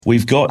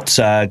We've got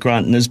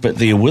Grant Nisbett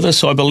there with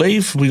us, I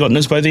believe. We got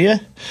Nisbo there.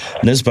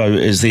 Nisbo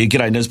is there.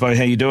 G'day, Nisbo.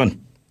 How you doing?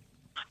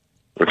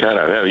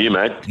 Ricardo, how are you,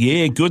 mate?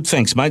 Yeah, good,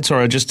 thanks, mate.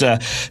 Sorry, I just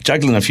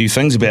juggling a few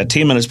things. About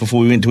 10 minutes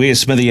before we went to air,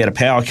 Smithy had a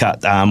power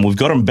cut. We've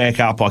got him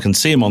back up. I can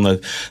see him on the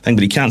thing,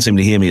 but he can't seem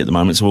to hear me at the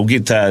moment. So we'll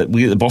get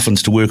the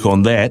boffins to work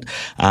on that.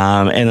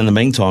 And in the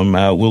meantime,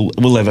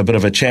 we'll have a bit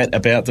of a chat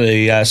about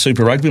the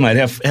Super Rugby, mate.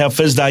 How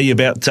fizzed are you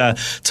about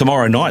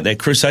tomorrow night? That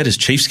Crusaders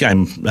Chiefs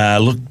game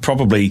looked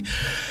probably,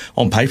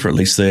 on paper at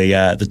least,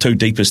 the two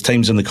deepest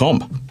teams in the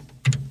comp.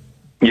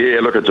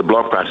 Yeah, look, it's a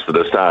blockbuster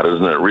to start,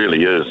 isn't it? It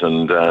really is,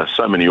 and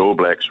so many All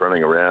Blacks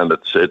running around.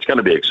 It's going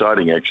to be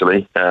exciting,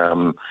 actually.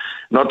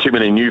 Not too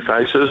many new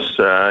faces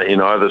in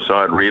either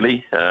side,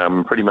 really.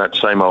 Pretty much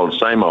same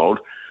old.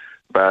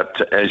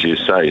 But as you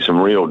say,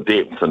 some real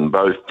depth in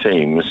both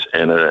teams,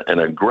 and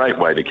a great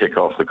way to kick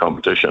off the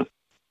competition.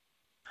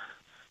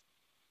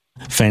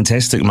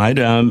 Fantastic, mate.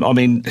 I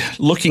mean,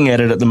 looking at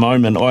it at the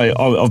moment,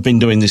 I've been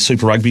doing these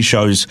Super Rugby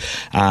shows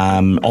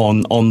on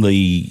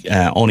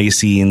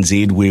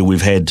SENZ, where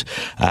we've had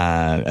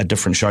a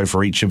different show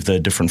for each of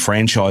the different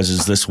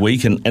franchises this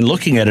week. And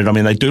looking at it, I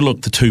mean, they do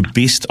look the two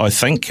best, I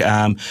think.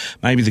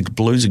 Maybe the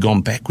Blues have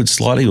gone backwards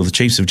slightly, or the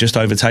Chiefs have just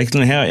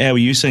overtaken them. How are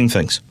you seeing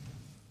things?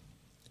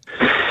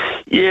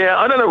 Yeah,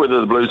 I don't know whether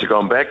the Blues have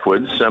gone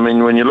backwards. I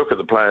mean, when you look at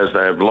the players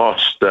they have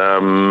lost,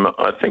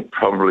 I think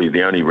probably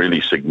the only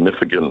really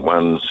significant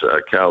ones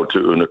are Kau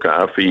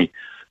Tu'unuka'afi,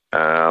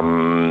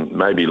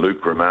 maybe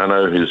Luke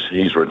Romano,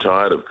 he's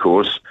retired, of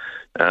course.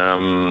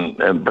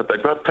 But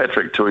they've got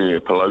Patrick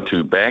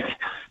Tuipulotu back,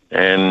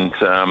 and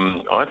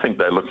I think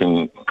they're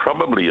looking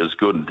probably as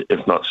good,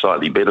 if not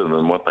slightly better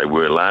than what they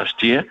were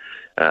last year.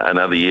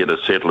 Another year to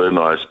settle in,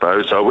 I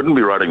suppose. So I wouldn't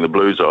be writing the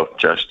Blues off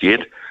just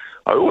yet.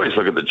 I always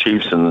look at the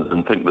Chiefs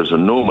and think there's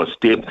enormous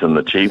depth in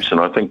the Chiefs,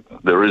 and I think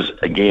there is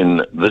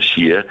again this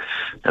year,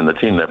 and the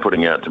team they're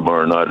putting out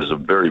tomorrow night is a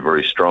very,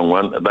 very strong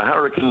one. The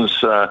Hurricanes,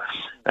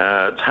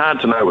 it's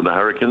hard to know with the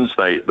Hurricanes.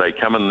 They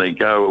come and they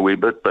go a wee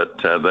bit,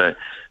 but they're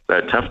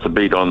tough to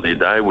beat on their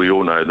day. We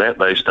all know that.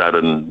 They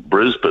started in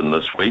Brisbane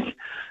this week.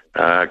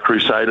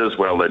 Crusaders,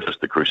 well, they're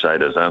just the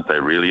Crusaders, aren't they,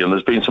 really? And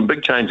there's been some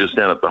big changes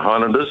down at the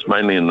Highlanders,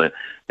 mainly in the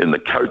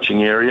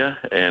coaching area,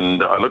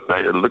 and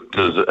it looked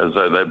as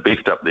though they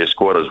beefed up their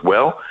squad as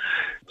well.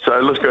 So,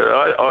 look,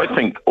 I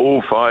think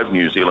all five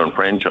New Zealand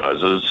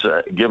franchises,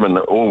 given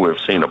all we've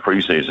seen are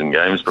pre-season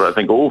games, but I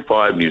think all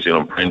five New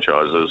Zealand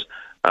franchises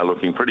are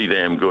looking pretty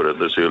damn good at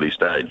this early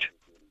stage.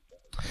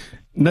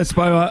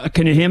 Nisbo,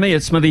 can you hear me?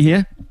 It's Smithy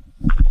here.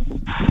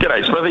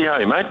 G'day, Smithy. How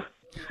are you, mate?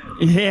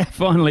 Yeah,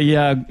 finally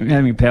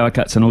having power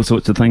cuts and all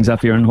sorts of things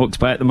up here in Hawke's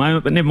Bay at the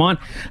moment, but never mind.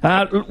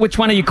 Which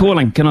one are you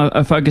calling? Can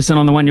I focus in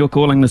on the one you're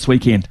calling this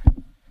weekend?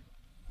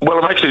 Well,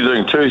 I'm actually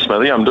doing two,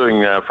 Smithy. I'm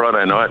doing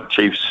Friday night,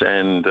 Chiefs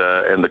and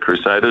the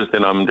Crusaders.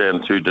 Then I'm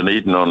down to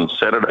Dunedin on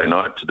Saturday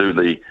night to do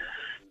the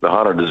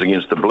Highlanders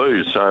against the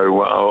Blues.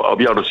 So I'll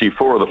be able to see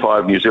four of the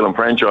five New Zealand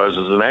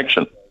franchises in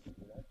action.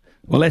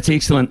 Well, that's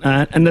excellent.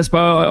 And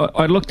Nisbo,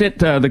 I looked at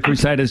the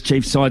Crusaders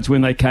Chiefs sides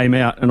when they came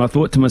out, and I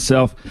thought to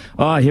myself,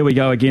 here we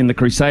go again, the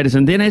Crusaders.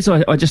 And then as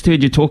I just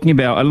heard you talking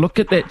about, I look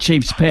at that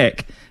Chiefs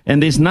pack,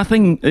 and there's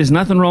nothing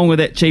wrong with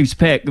that Chiefs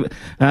pack.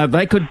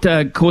 They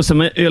could cause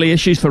some early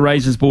issues for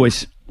Razors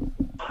boys.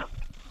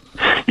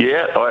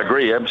 Yeah, I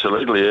agree,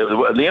 absolutely.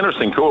 The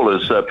interesting call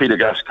is Peter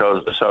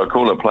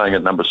Gus-Sowakula playing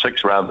at number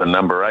 6 rather than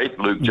number 8.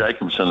 Luke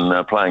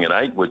Jacobson playing at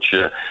 8, which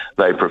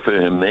they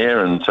prefer him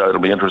there, and so it'll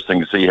be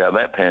interesting to see how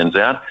that pans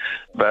out.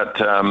 But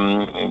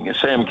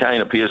Sam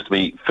Cane appears to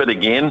be fit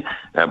again.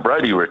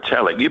 Brodie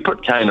Retallick, you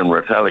put Cane and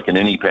Retallick in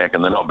any pack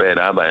and they're not bad,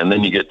 are they? And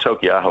then you get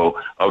Tokiaho,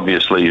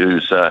 obviously,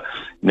 who's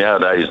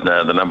nowadays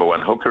the number one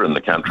hooker in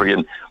the country.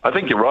 And I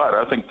think you're right.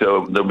 I think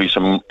there'll be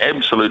some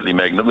absolutely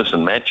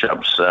magnificent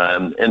matchups.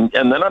 And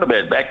they're not a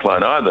bad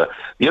backline either.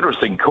 The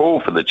interesting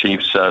call for the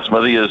Chiefs,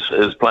 Smithy,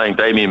 is playing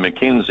Damien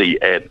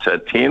McKenzie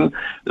at 10.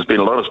 There's been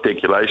a lot of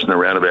speculation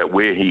around about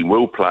where he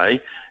will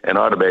play, and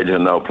I'd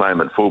imagine they'll play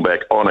him at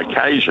fullback on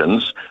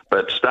occasions,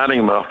 but starting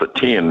him off at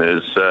 10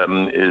 is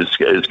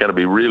going to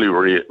be really,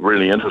 really,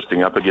 really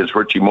interesting up against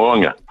Richie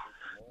Mo'unga.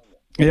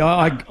 Yeah,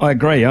 I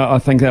agree. I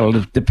think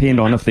that'll depend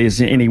on if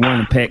there's any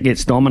one pack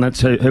gets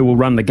dominance who will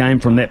run the game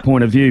from that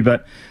point of view.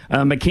 But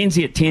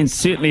McKenzie at 10 is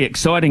certainly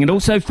exciting. It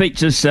also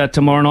features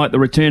tomorrow night the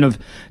return of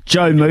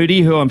Joe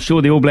Moody, who I'm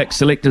sure the All Black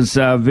selectors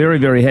are very,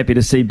 very happy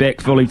to see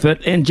back fully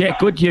fit, and Jack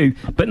Goodhue,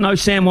 but no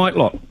Sam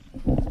Whitelock.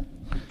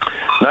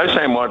 No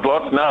Sam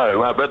Whitelock,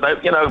 no, but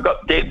they've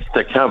got depth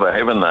to cover,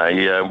 haven't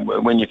they?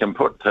 When you can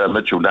put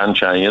Mitchell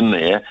Dunshea in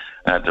there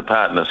to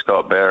partner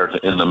Scott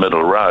Barrett in the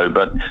middle row.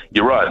 But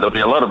you're right, there'll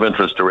be a lot of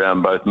interest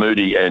around both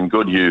Moody and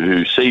Goodhue,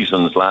 whose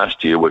seasons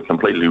last year were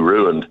completely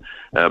ruined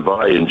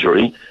by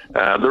injury.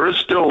 There's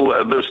still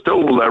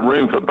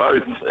room for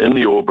both in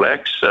the All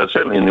Blacks,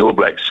 certainly in the All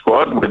Blacks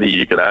squad, whether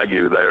you could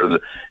argue they're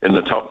in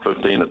the top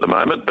 15 at the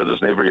moment, but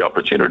there's every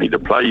opportunity to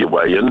play your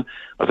way in.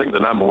 I think the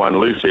number one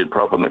loosehead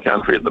prop in the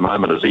country at the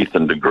moment is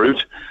Ethan de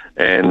Groot,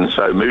 and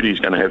so Moody's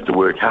going to have to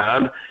work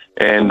hard.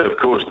 And, of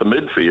course, the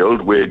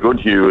midfield, where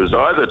Goodhue is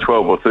either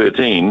 12 or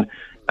 13,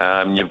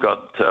 you've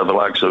got the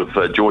likes of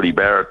Geordie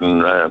Barrett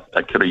and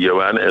Akira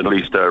Ioane, at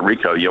least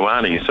Rico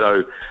Ioane.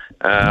 So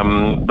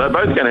they're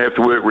both going to have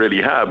to work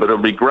really hard, but it'll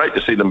be great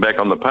to see them back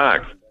on the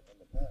park.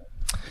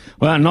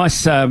 Well,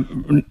 nice, I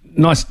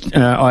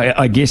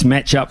guess,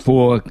 match-up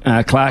for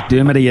Clark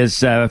Dermody as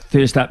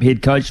first-up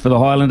head coach for the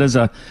Highlanders,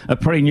 a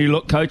pretty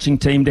new-look coaching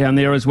team down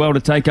there as well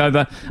to take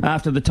over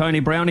after the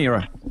Tony Brown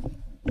era.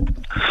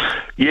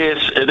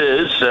 Yes, it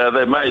is.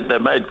 They've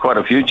made quite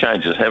a few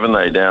changes, haven't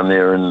they, down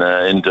there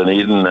in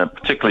Dunedin,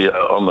 particularly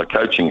on the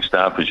coaching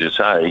staff, as you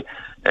say.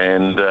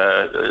 And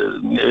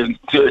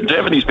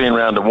Dermody's been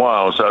around a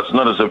while, so it's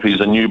not as if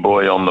he's a new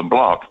boy on the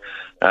block.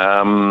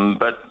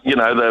 But you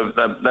know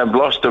they've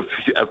lost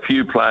a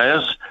few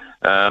players,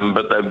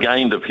 but they've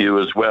gained a few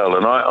as well.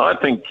 And I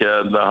think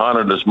the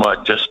Highlanders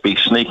might just be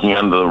sneaking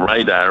under the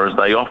radar, as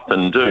they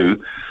often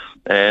do.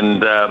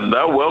 And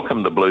they'll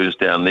welcome the Blues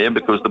down there,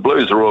 because the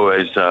Blues are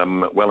always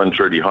well and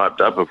truly hyped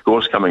up, of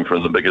course, coming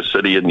from the biggest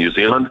city in New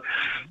Zealand.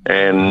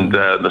 And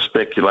the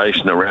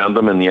speculation around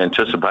them and the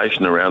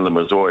anticipation around them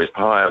is always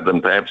higher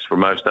than perhaps for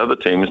most other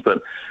teams.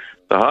 But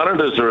the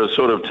Highlanders are a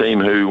sort of team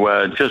who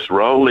just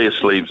roll their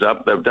sleeves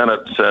up. They've done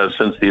it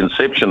since the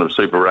inception of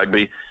Super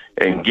Rugby,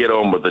 and get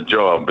on with the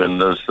job.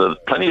 And there's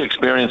plenty of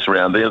experience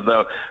around there.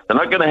 They're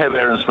not going to have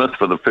Aaron Smith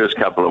for the first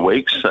couple of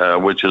weeks,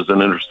 which is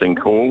an interesting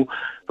call.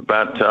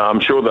 But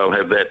I'm sure they'll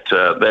have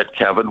that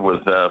covered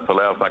with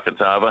Folau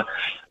Fakatava.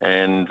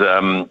 And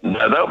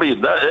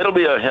it'll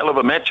be a hell of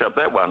a matchup,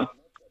 that one.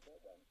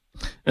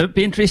 It'd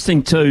be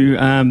interesting too,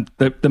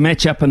 the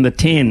matchup in the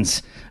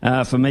tens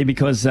for me,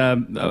 because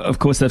of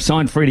course they've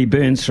signed Freddie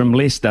Burns from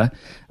Leicester,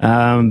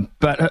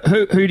 but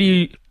who do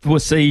you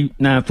foresee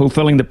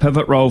fulfilling the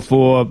pivot role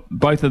for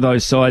both of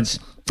those sides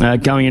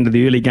going into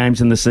the early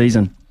games in the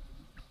season?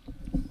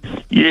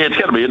 Yeah, it's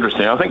going to be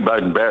interesting. I think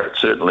Beauden Barrett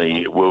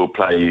certainly will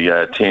play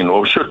 10,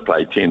 or should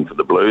play 10 for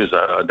the Blues.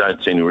 I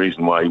don't see any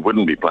reason why he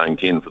wouldn't be playing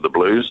 10 for the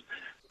Blues.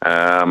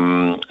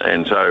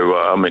 And so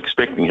I'm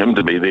expecting him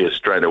to be there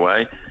straight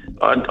away.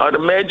 I'd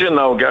imagine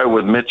they'll go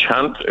with Mitch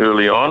Hunt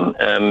early on,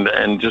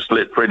 and just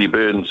let Freddie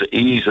Burns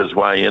ease his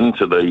way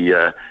into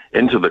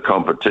the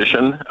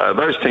competition.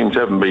 Those teams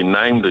haven't been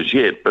named as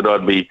yet, but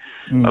I'd be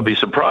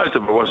surprised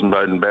if it wasn't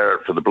Beauden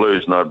Barrett for the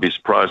Blues, and I'd be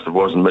surprised if it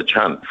wasn't Mitch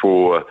Hunt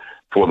for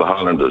the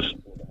Highlanders.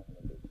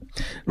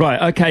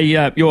 Right, okay,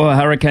 your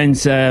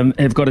Hurricanes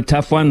have got a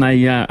tough one.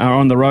 They are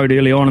on the road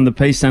early on in the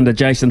piece under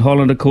Jason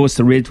Holland, of course,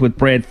 the Reds with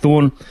Brad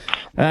Thorne.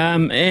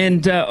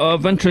 And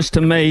of interest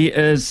to me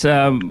is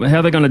how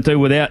they're going to do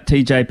without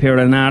TJ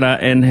Perenara,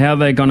 and how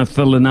they're going to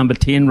fill the number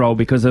 10 role,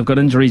 because they've got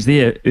injuries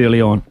there early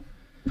on.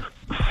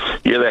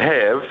 Yeah, they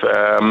have.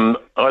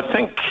 I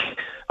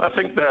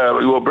think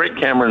Brett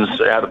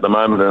Cameron's out at the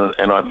moment,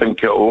 and I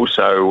think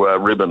also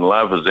Ruben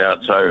Love is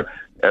out, so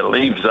it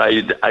leaves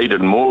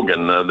Aidan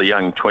Morgan, the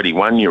young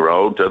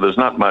 21-year-old. There's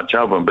not much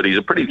of him, but he's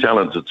a pretty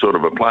talented sort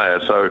of a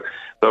player. So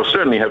they'll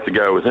certainly have to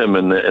go with him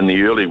in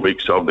the early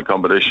weeks of the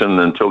competition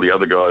until the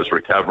other guys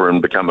recover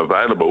and become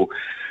available.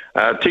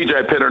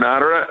 TJ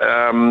Perenara,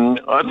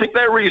 I think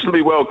they're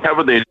reasonably well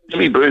covered there.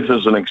 Jimmy Booth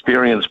is an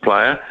experienced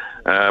player,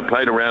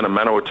 played around in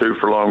Manawatu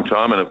for a long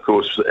time, and of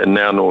course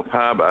now North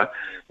Harbour.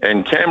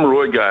 And Cam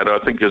Roigard,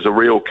 I think, is a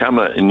real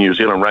comer in New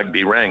Zealand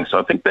rugby ranks.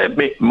 I think that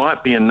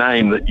might be a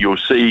name that you'll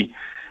see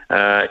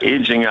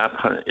edging up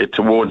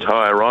towards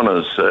higher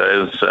honours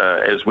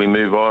as we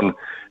move on,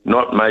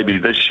 not maybe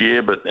this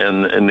year, but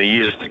in the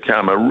years to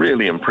come. A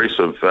really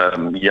impressive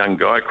young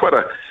guy, quite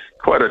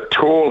a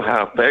tall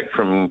halfback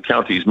from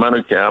Counties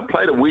Manukau.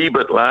 Played a wee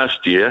bit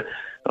last year.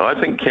 I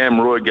think Cam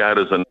Roigard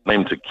is a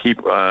name to keep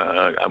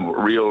a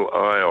real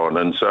eye on,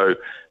 and so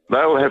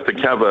they'll have to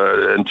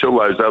cover until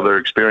those other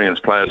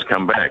experienced players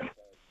come back.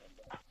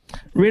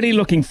 Really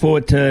looking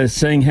forward to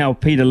seeing how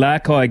Peter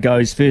Lakai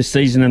goes first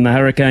season in the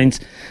Hurricanes,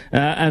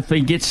 if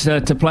he gets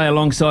to play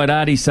alongside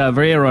Ardie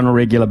Savea on a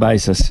regular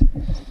basis.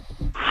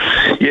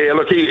 Yeah,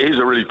 look, he's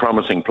a really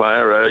promising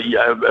player,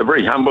 a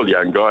very humble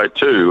young guy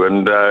too,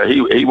 and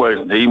he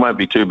won't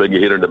be too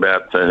big-headed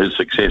about his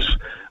success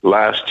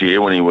last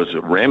year when he was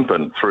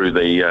rampant through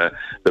the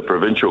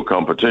provincial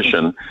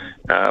competition.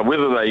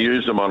 Whether they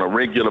use him on a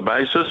regular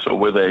basis or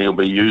whether he'll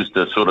be used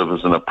as sort of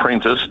as an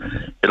apprentice,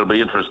 it'll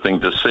be interesting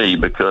to see,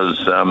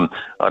 because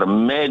I'd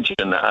imagine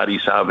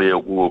Ardie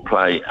Savea will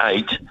play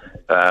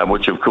 8,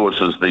 which of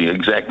course is the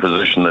exact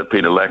position that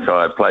Peter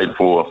Lakai played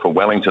for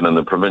Wellington in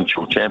the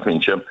provincial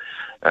championship.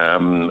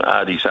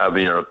 Ardie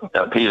Savea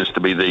appears to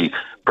be the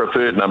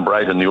preferred number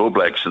 8 in the All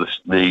Blacks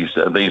these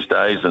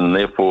days, and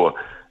therefore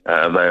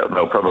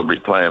they'll probably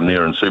play him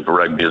there in Super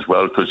Rugby as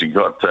well, because you've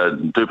got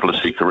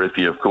Duplessis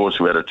Karefi, of course,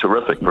 who had a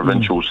terrific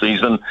provincial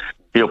season.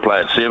 He'll play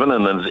at 7,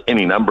 and there's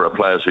any number of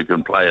players who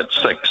can play at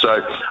 6.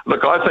 So,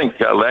 look, I think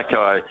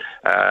Lakai,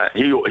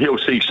 he'll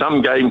see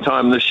some game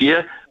time this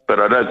year, but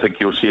I don't think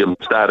you'll see him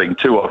starting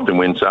too often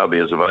when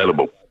Savea is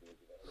available.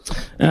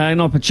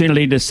 an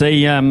opportunity to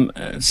see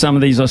some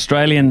of these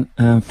Australian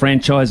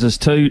franchises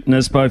too.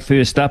 Nisbett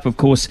first up, of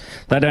course,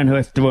 they don't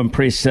have to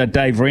impress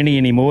Dave Rennie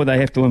anymore. They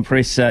have to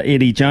impress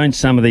Eddie Jones,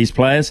 some of these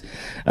players.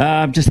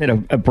 Just had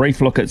a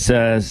brief look at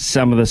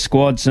some of the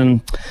squads,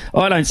 and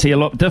I don't see a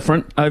lot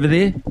different over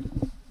there.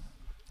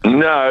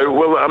 No,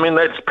 well, I mean,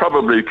 that's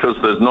probably because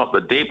there's not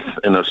the depth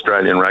in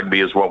Australian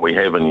rugby as what we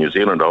have in New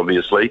Zealand,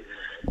 obviously.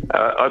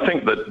 I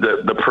think that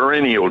the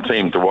perennial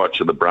team to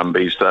watch are the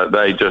Brumbies.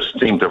 They just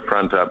seem to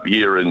front up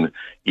year in,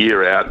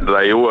 year out.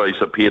 They always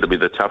appear to be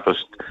the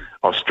toughest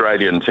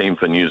Australian team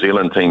for New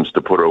Zealand teams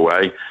to put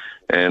away.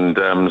 And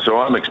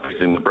so I'm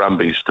expecting the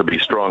Brumbies to be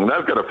strong.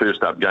 They've got a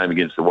first-up game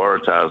against the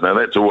Waratahs. Now,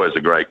 that's always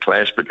a great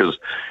clash because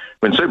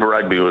when Super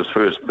Rugby was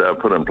first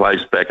put in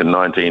place back in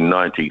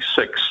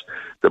 1996,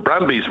 the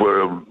Brumbies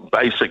were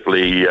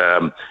basically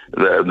the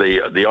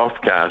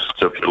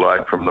offcasts, if you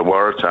like, from the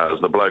Waratahs,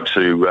 the blokes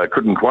who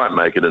couldn't quite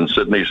make it in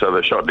Sydney, so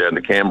they shot down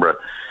to Canberra.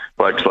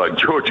 Blokes like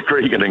George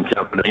Cregan and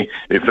company,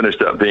 who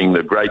finished up being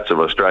the greats of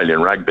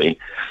Australian rugby.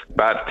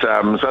 But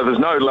so there's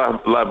no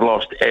love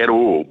lost at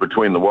all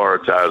between the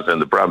Waratahs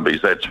and the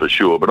Brumbies, that's for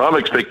sure. But I'm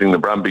expecting the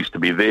Brumbies to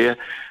be there.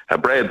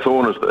 Brad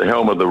Thorne is at the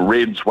helm of the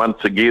Reds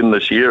once again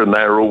this year, and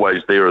they're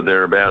always there or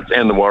thereabouts,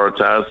 and the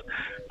Waratahs.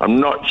 I'm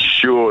not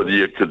sure that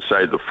you could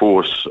say the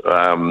Force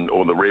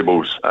or the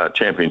Rebels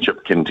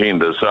championship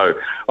contenders. So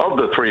of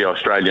the three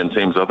Australian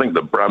teams, I think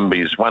the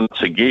Brumbies,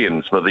 once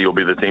again, Smithy, will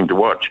be the team to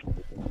watch.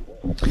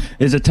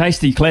 There's a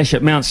tasty clash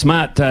at Mount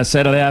Smart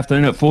Saturday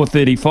afternoon at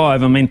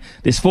 4:35. I mean,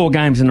 there's 4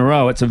 games in a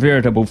row. It's a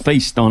veritable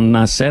feast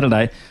on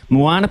Saturday.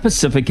 Moana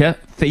Pacifica,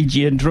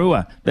 Fiji and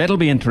Drua. That'll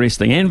be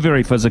interesting and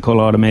very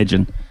physical, I'd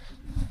imagine.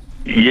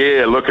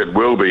 Yeah, look, it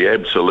will be,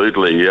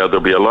 absolutely. There'll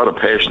be a lot of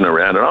passion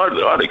around it.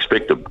 I'd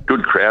expect a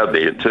good crowd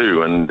there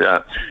too. And,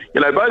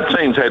 both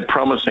teams had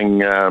promising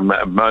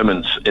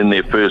moments in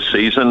their first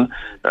season.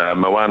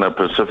 Moana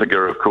Pacifica,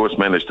 of course,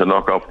 managed to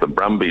knock off the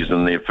Brumbies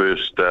in their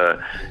first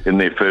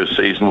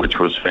season, which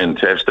was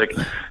fantastic.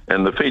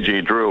 And the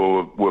Fiji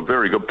Drua were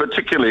very good,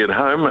 particularly at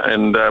home.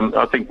 And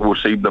I think we'll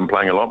see them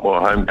playing a lot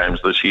more home games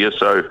this year.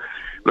 So,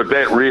 look,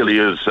 that really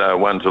is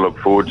one to look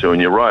forward to,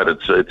 and you're right.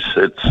 It's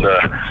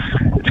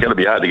going to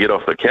be hard to get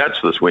off the couch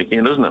this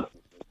weekend, isn't it?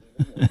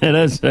 It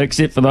is,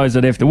 except for those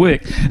that have to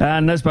work.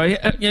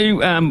 Nisbett,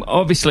 you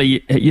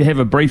obviously you have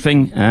a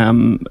briefing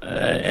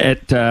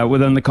at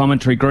within the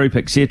commentary group,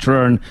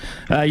 etc.,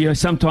 and you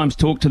sometimes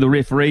talk to the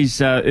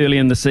referees early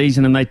in the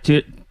season, and they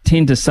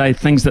tend to say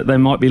things that they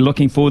might be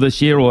looking for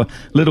this year, or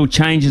little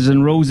changes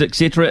in rules,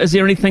 etc. Is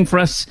there anything for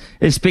us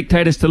as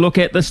spectators to look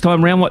at this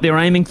time around? What they're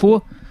aiming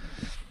for?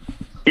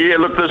 Yeah,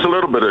 look, there's a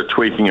little bit of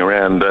tweaking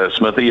around,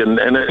 Smithy, and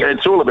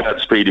it's all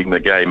about speeding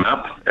the game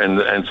up.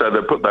 And so they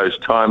put those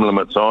time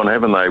limits on,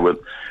 haven't they, with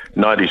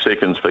 90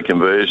 seconds for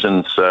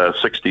conversions,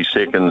 60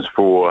 seconds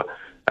for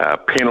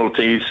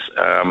penalties.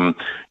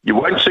 You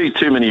won't see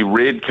too many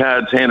red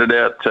cards handed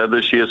out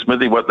this year,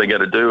 Smithy. What they're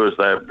going to do is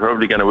they're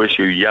probably going to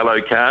issue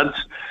yellow cards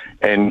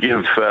and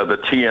give the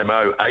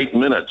TMO 8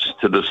 minutes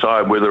to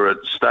decide whether it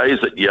stays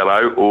at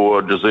yellow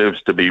or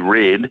deserves to be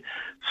red.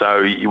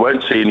 So you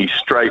won't see any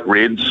straight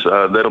reds.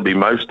 That'll be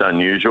most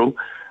unusual.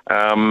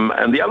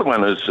 And the other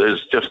one is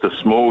just a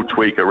small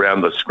tweak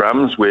around the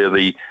scrums where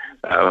the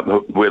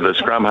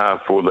scrum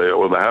half or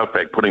the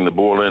halfback putting the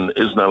ball in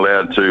isn't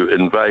allowed to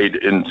invade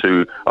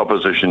into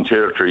opposition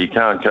territory. You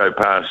can't go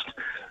past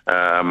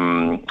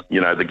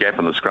the gap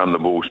in the scrum the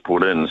ball's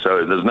put in.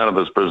 So there's none of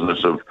this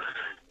business of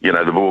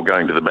the ball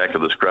going to the back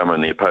of the scrum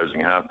and the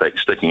opposing halfback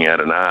sticking out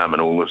an arm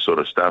and all this sort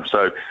of stuff.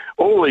 So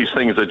all these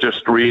things are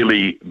just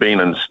really been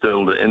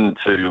instilled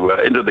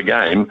into the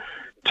game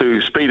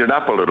to speed it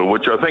up a little,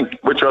 which I think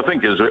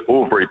is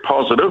all very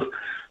positive.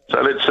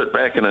 So let's sit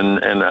back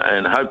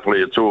and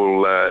hopefully it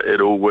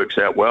all works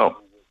out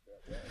well.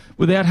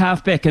 Without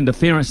halfback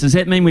interference, does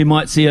that mean we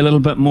might see a little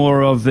bit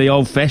more of the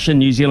old-fashioned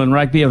New Zealand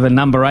rugby of a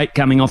number 8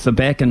 coming off the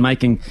back and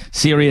making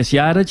serious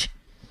yardage?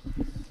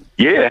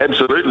 Yeah,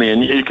 absolutely.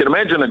 And you can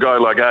imagine a guy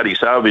like Ardie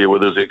Savia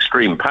with his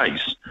extreme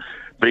pace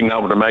being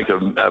able to make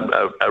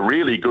a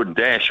really good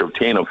dash of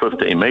 10 or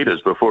 15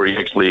 metres before he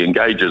actually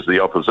engages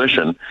the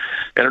opposition.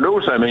 And it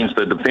also means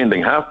the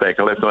defending halfback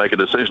will have to make a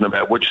decision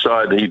about which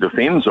side he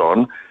defends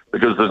on,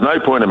 because there's no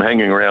point in him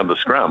hanging around the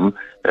scrum.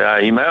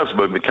 He may as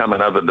well become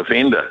another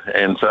defender.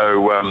 And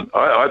so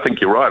I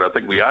think you're right. I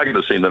think we are going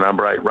to see the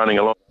number 8 running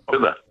along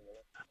with it.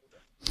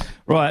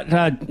 Right,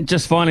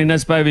 just finally,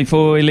 Nisbett,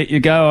 before we let you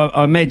go,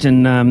 I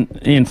imagine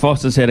Ian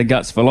Foster's had a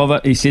guts full of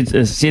it. He said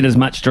as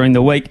much during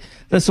the week.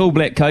 This All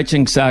Black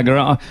coaching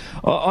saga,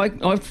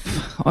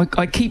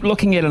 I keep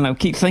looking at it and I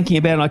keep thinking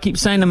about it and I keep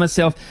saying to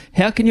myself,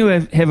 how can you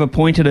have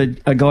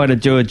appointed a guy to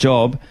do a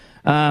job,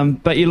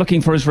 but you're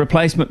looking for his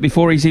replacement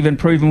before he's even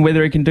proven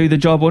whether he can do the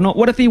job or not?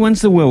 What if he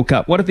wins the World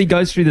Cup? What if he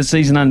goes through the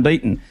season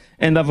unbeaten?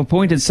 And they've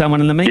appointed someone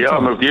in the meantime. Yeah,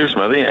 I'm with you,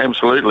 Smithy.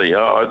 Absolutely.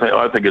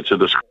 I think it's a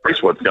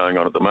disgrace what's going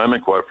on at the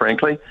moment, quite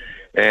frankly.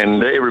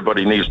 And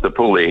everybody needs to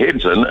pull their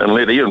heads in and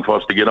let Ian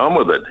Foster get on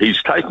with it.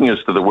 He's taking us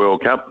to the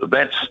World Cup.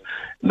 That's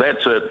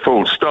it,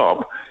 full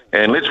stop.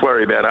 And let's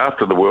worry about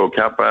after the World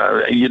Cup.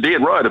 You're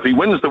dead right. If he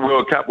wins the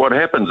World Cup, what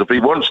happens? If he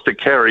wants to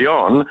carry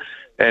on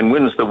and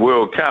wins the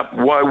World Cup,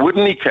 why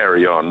wouldn't he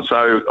carry on?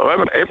 So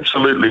I'm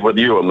absolutely with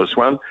you on this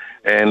one.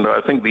 And I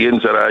think the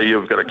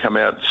NZRU have got to come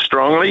out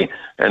strongly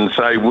and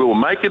say, we'll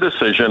make a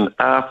decision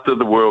after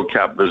the World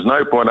Cup. There's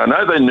no point. I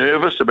know they're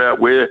nervous about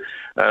where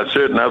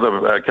certain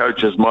other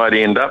coaches might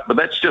end up, but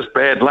that's just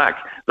bad luck.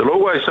 There'll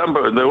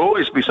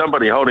always be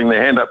somebody holding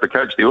their hand up to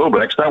coach the All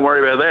Blacks. Don't worry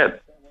about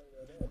that.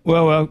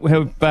 Well,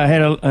 we've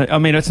had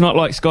it's not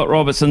like Scott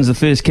Robertson's the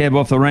first cab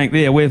off the rank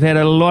there. We've had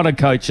a lot of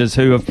coaches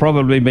who have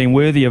probably been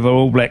worthy of an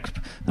All Blacks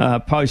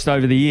post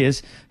over the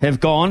years have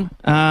gone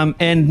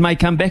and may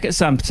come back at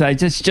some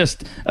stage. It's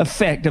just a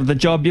fact of the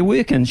job you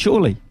work in,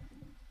 surely.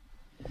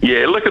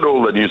 Yeah, look at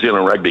all the New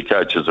Zealand rugby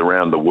coaches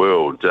around the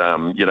world,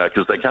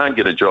 because they can't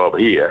get a job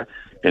here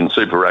in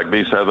Super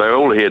Rugby, so they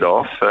all head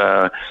off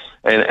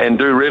and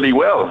do really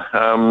well.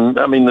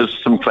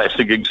 There's some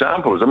classic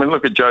examples.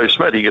 Look at Joe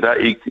Schmidt.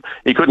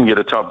 He couldn't get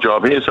a top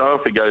job here, so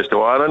off he goes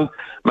to Ireland,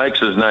 makes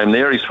his name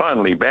there. He's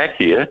finally back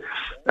here.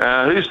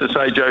 Who's to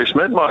say Joe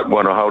Schmidt might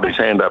want to hold his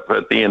hand up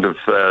at the end of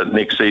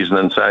next season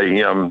and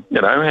say,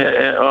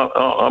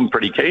 I'm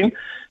pretty keen.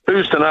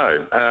 Who's to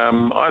know?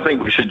 I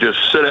think we should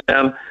just sit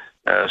down,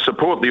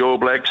 support the All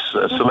Blacks,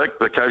 select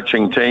the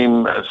coaching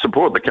team,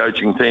 support the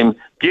coaching team,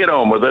 get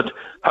on with it,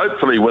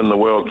 hopefully win the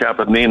World Cup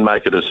and then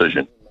make a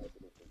decision.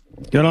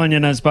 Good on you,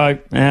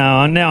 Nisbett.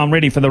 Now I'm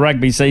ready for the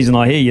rugby season.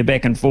 I hear you're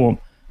back in form.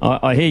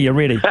 I hear you're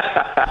ready.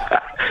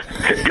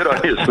 Good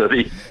on you,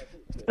 Smithy.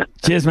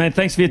 Cheers, man.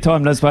 Thanks for your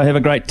time, Nisbett. Have a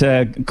great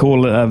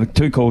call.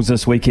 2 calls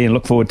this weekend.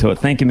 Look forward to it.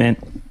 Thank you, man.